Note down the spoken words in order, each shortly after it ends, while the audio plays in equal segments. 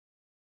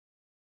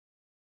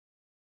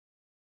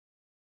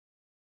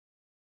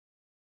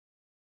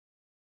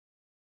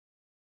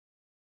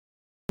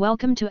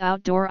Welcome to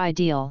Outdoor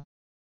Ideal.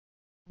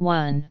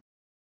 1.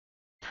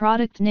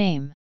 Product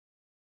name: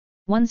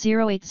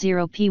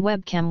 1080p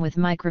webcam with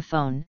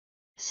microphone,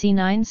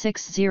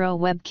 C960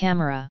 Web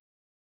Camera.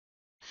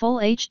 Full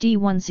HD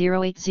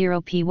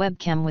 1080p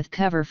webcam with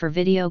cover for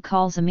video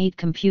calls. A Meet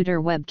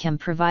computer webcam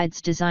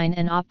provides design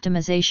and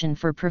optimization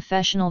for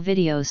professional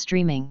video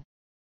streaming.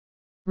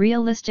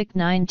 Realistic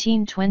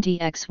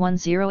 1920x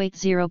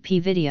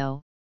 1080p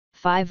video,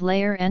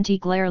 5-layer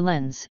anti-glare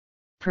lens,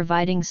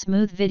 providing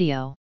smooth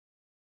video.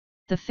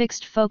 The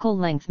fixed focal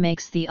length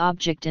makes the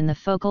object in the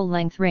focal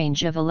length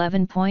range of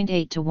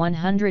 11.8 to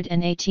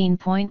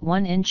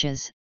 118.1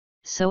 inches,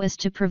 so as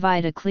to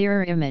provide a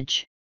clearer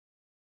image.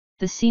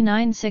 The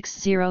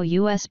C960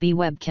 USB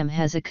webcam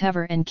has a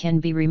cover and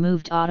can be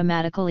removed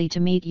automatically to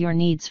meet your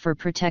needs for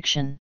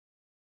protection.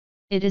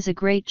 It is a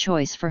great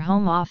choice for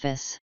home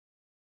office.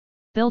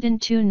 Built-in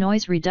 2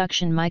 noise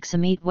reduction mics. A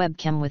Meet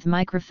webcam with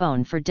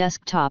microphone for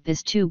desktop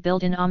is 2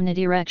 built-in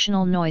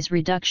omnidirectional noise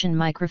reduction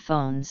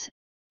microphones,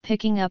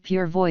 picking up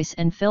your voice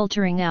and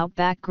filtering out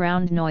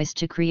background noise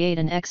to create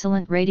an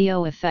excellent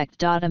radio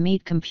effect. A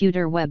Meet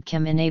computer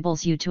webcam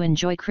enables you to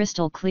enjoy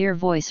crystal clear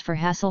voice for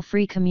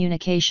hassle-free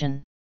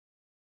communication.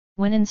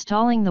 When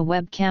installing the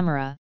web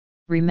camera,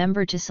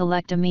 remember to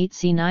select a Meet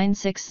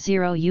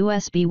C960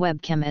 USB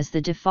webcam as the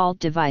default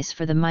device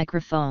for the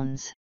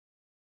microphones.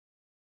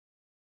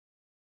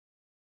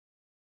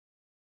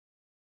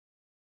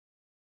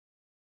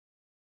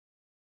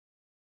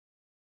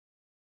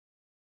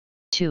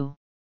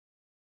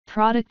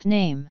 Product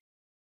name: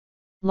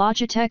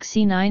 Logitech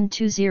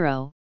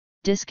C920,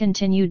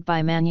 discontinued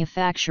by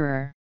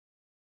manufacturer.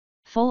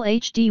 Full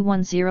HD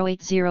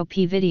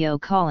 1080p video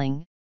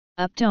calling,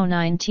 up to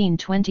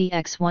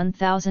 1920x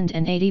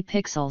 1080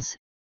 pixels,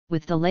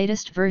 with the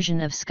latest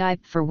version of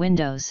Skype for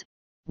Windows,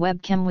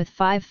 webcam with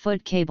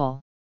 5-foot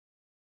cable.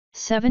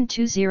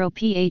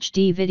 720p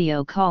HD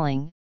video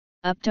calling,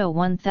 up to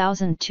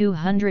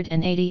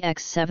 1280x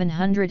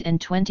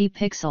 720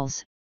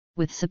 pixels,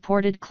 with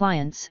supported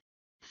clients.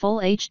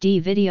 Full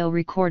HD video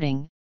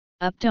recording,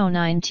 up to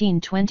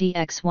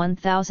 1920x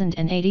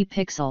 1080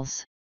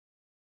 pixels.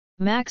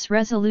 Max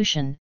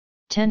resolution,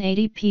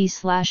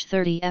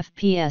 1080p/30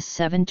 fps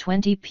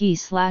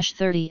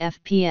 720p/30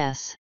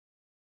 fps.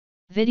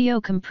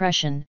 Video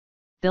compression,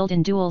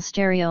 built-in dual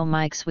stereo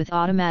mics with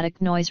automatic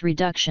noise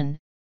reduction,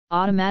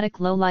 automatic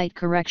low light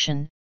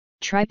correction,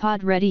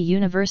 tripod-ready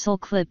universal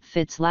clip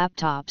fits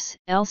laptops,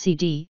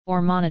 LCD,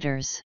 or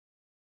monitors.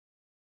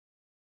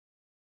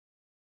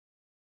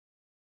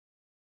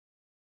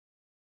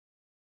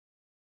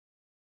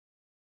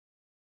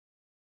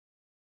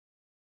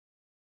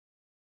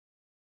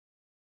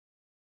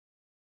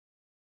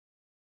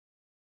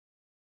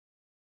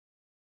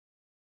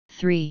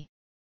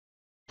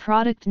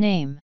 Product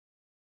name: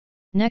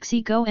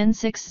 NexiGo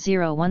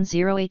N60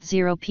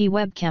 1080p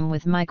webcam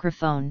with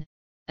microphone,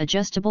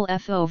 adjustable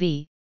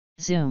FOV,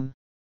 zoom.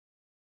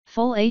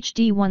 Full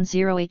HD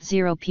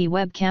 1080p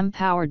webcam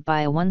powered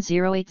by a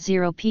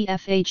 1080p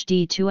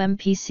FHD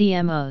 2MP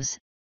CMOS.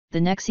 The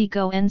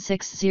NexiGo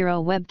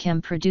N60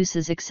 webcam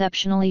produces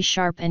exceptionally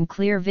sharp and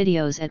clear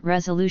videos at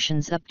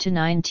resolutions up to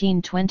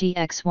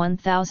 1920x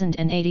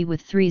 1080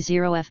 with 30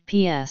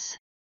 fps.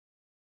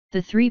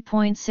 The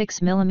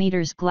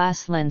 3.6mm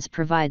glass lens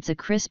provides a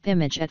crisp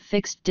image at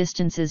fixed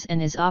distances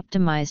and is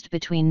optimized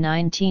between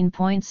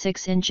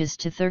 19.6 inches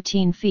to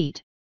 13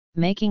 feet,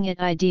 making it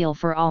ideal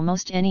for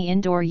almost any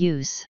indoor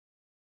use.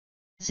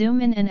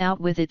 Zoom in and out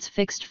with its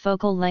fixed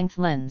focal length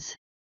lens.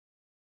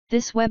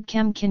 This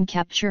webcam can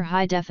capture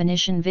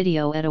high-definition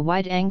video at a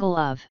wide angle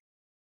of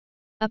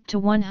up to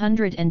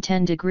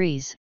 110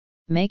 degrees,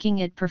 making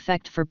it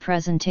perfect for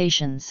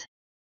presentations.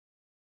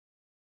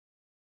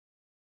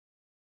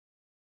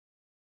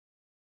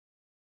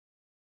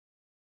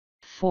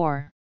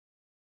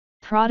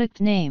 Product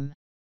name: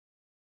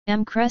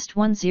 Amcrest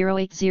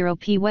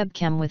 1080p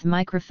webcam with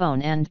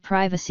microphone and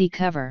privacy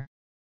cover.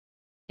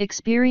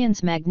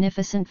 Experience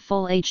magnificent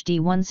Full HD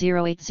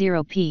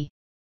 1080p.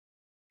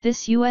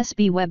 This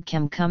USB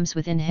webcam comes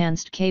with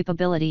enhanced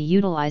capability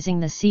utilizing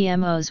the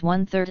CMOS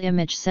 1/3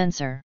 image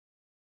sensor.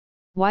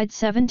 Wide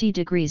 70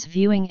 degrees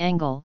viewing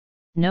angle,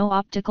 no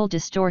optical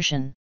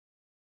distortion.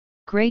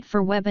 Great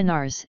for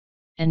webinars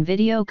and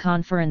video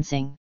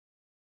conferencing.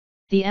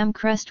 The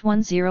Amcrest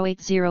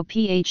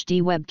 1080p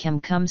HD webcam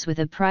comes with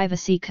a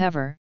privacy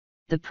cover.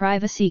 The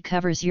privacy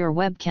covers your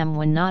webcam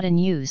when not in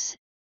use,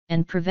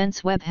 and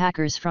prevents web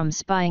hackers from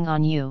spying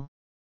on you.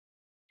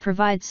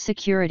 Provides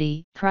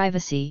security,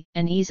 privacy,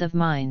 and ease of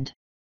mind.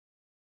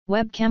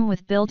 Webcam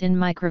with built-in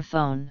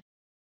microphone.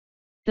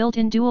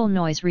 Built-in dual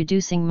noise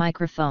reducing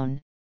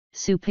microphone,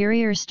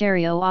 superior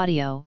stereo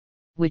audio,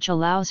 which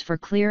allows for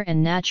clear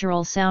and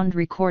natural sound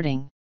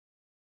recording.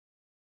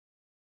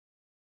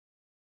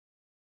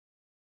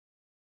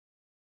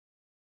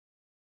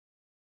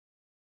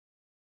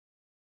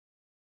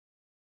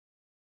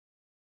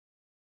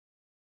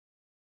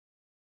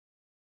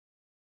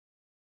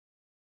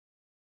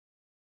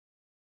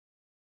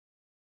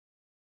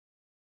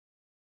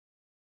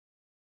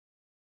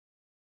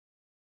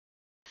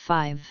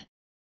 5.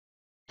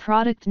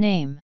 Product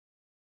name: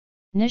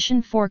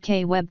 Nisheng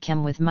 4K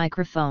Webcam with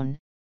microphone,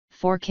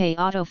 4K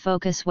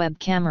Autofocus Web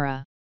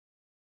Camera.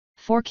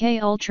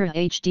 4K Ultra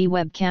HD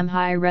Webcam,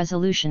 high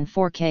resolution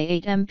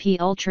 4K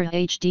 8MP Ultra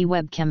HD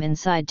Webcam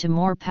inside to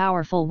more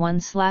powerful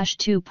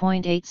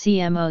 1/2.8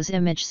 cm's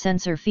image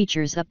sensor,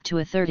 features up to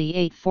a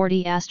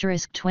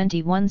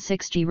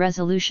 3840*2160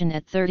 resolution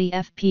at 30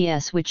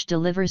 fps, which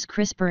delivers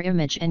crisper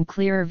image and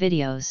clearer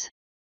videos.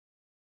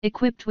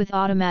 Equipped with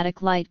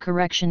automatic light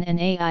correction and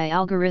AI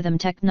algorithm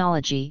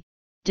technology,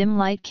 dim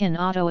light can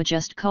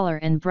auto-adjust color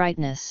and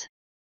brightness.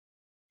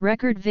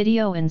 Record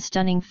video in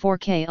stunning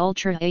 4K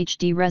Ultra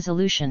HD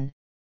resolution,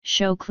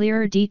 show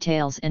clearer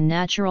details and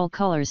natural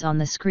colors on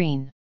the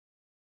screen.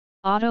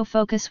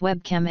 Autofocus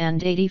webcam and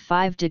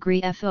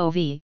 85-degree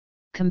FOV.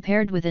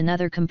 Compared with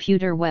another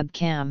computer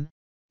webcam,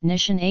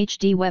 Nisheng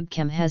HD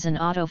webcam has an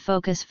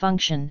autofocus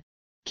function,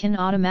 can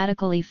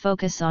automatically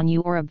focus on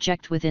your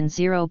object within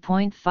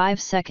 0.5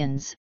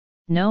 seconds,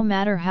 no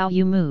matter how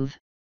you move,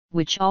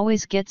 which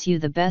always gets you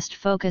the best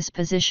focus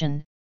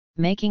position,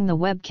 making the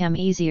webcam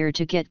easier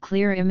to get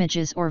clear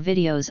images or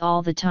videos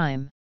all the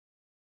time.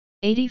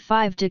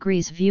 85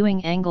 degrees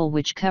viewing angle,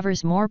 which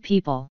covers more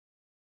people.